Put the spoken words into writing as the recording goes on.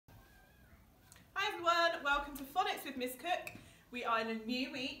welcome to Phonics with Miss Cook. We are in a new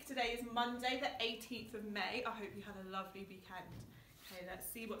week. Today is Monday the 18th of May. I hope you had a lovely weekend. Okay, let's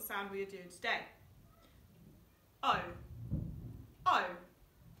see what sound we are doing today. O. O.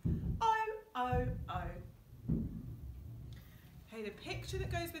 O, O, O. Okay, the picture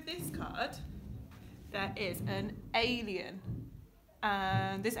that goes with this card, there is an alien.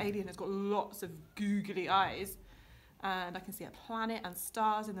 And this alien has got lots of googly eyes. And I can see a planet and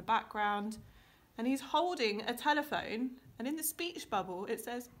stars in the background. And he's holding a telephone, and in the speech bubble it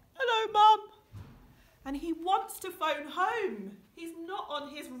says, "Hello, Mum." And he wants to phone home. He's not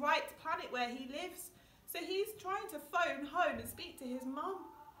on his right planet where he lives. So he's trying to phone home and speak to his mum.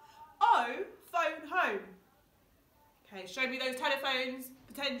 Oh, phone home. Okay, show me those telephones.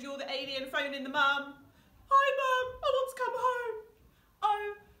 Pretend you're the alien phoning the mum. "Hi, Mum, I want to come home."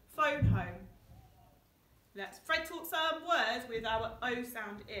 Oh, phone home. Let's Fred talk some words with our O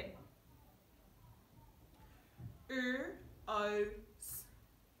sound in. O, S.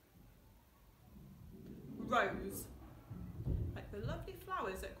 Rose. Like the lovely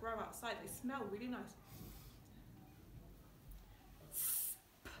flowers that grow outside, they smell really nice.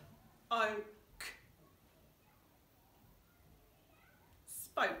 Sp, oak.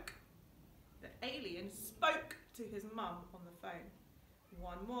 Spoke. The alien spoke to his mum on the phone.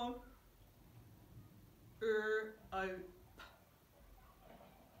 One more. Ope.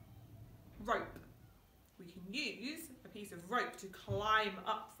 Rope. We can use a piece of rope to climb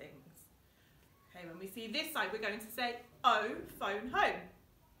up things. Okay, when we see this side, we're going to say, "Oh, phone home."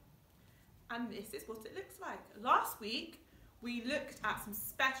 And this is what it looks like. Last week, we looked at some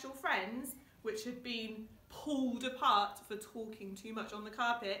special friends which had been pulled apart for talking too much on the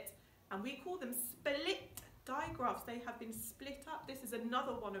carpet, and we call them split digraphs. They have been split up. This is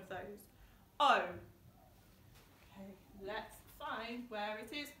another one of those. O. Okay, let's find where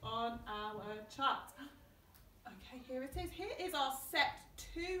it is on our chart. Okay, here it is. Here is our set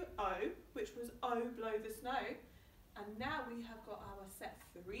 2O, which was O, blow the snow. And now we have got our set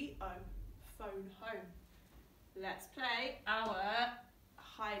 3O, phone home. Let's play our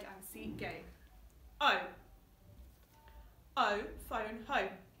hide and seek game. O. O, phone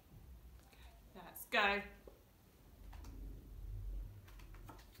home. Okay, let's go.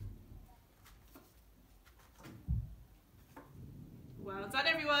 Well done,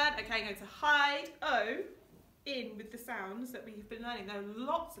 everyone. Okay, I'm going to hide O in with the sounds that we've been learning. There are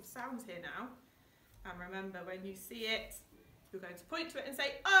lots of sounds here now. And remember, when you see it, you're going to point to it and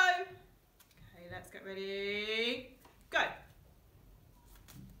say, "O." Okay, let's get ready. Go.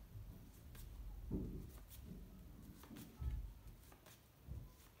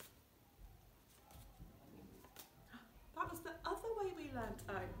 That was the other way we learnt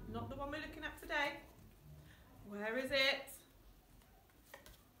O, not the one we're looking at today. Where is it?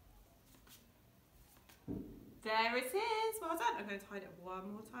 There it is. Well done. I'm going to hide it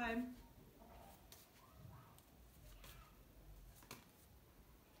one more time.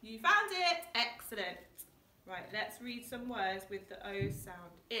 You found it. Excellent. Right, let's read some words with the O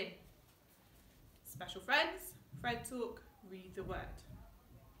sound in. Special friends. Fred talk. Read the word.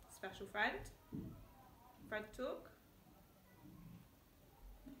 Special friend. Fred talk.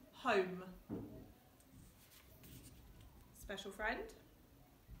 Home. Special friend.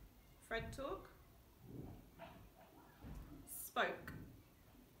 Fred talk. Spoke.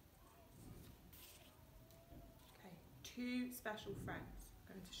 Okay, 2 special friends.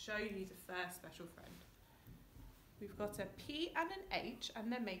 I'm going to show you the first special friend. We've got a P and an H, and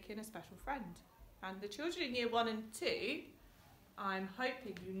they're making a special friend. And the children in year 1 and 2, I'm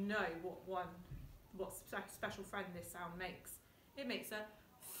hoping you know what special friend this sound makes. It makes a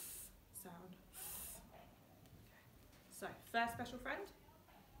F sound. Okay. So, first special friend,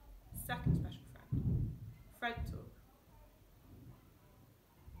 second special friend. Fred talk.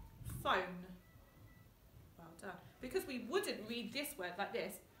 Phone. Well done. Because we wouldn't read this word like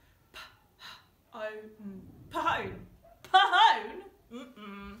this. P-o-n. Phone. Phone.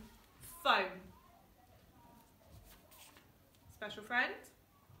 Phone. Special friend.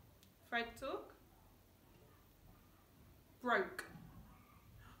 Fred talk. Broke.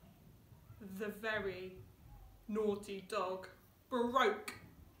 The very naughty dog broke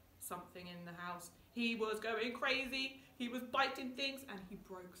something in the house. He was going crazy. He was biting things and he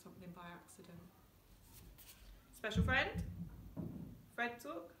broke something by accident. Special friend. Fred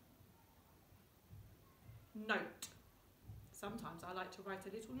talk. Note. Sometimes I like to write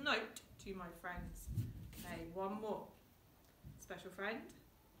a little note to my friends. Okay, one more. Special friend.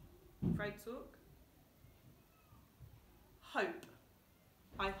 Fred talk. Hope.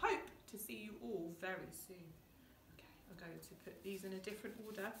 I hope to see you all very soon. Okay, I'm going to put these in a different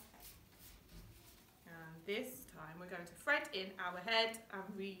order. And this time we're going to thread in our head and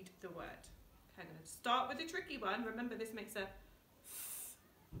read the word. Okay, I'm going to start with the tricky one. Remember, this makes a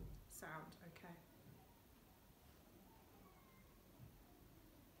sound, okay.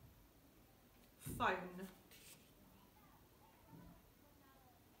 Phone.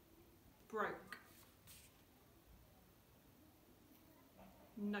 Broke.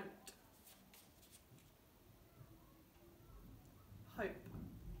 Note. Hope.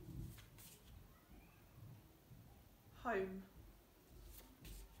 Home.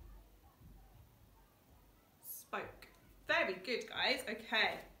 Spoke. Very good, guys.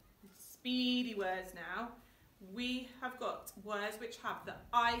 Okay, speedy words now. We have got words which have the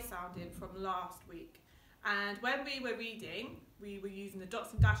I sound in from last week. And when we were reading, we were using the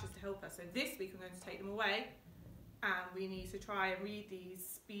dots and dashes to help us. So this week I'm going to take them away and we need to try and read these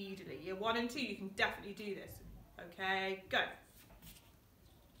speedily. Year 1 and 2, you can definitely do this. Okay, go.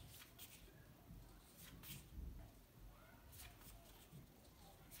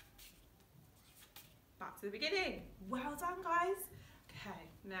 Back to the beginning. Well done, guys. Okay,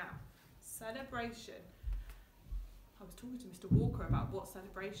 now, celebration. I was talking to Mr. Walker about what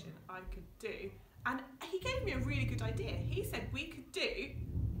celebration I could do, and he gave me a really good idea. He said we could do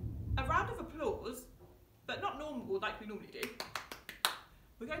a round of applause, but not normal like we normally do.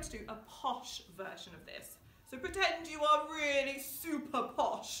 We're going to do a posh version of this. So pretend you are really super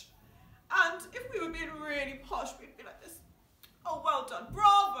posh. And if we were being really posh, we'd be like this. Oh, well done.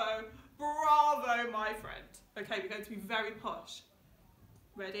 Bravo. Bravo, my friend. Okay, we're going to be very posh.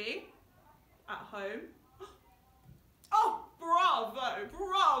 Ready? At home. Oh, bravo.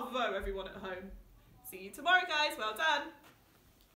 Bravo, everyone at home. See you tomorrow, guys. Well done.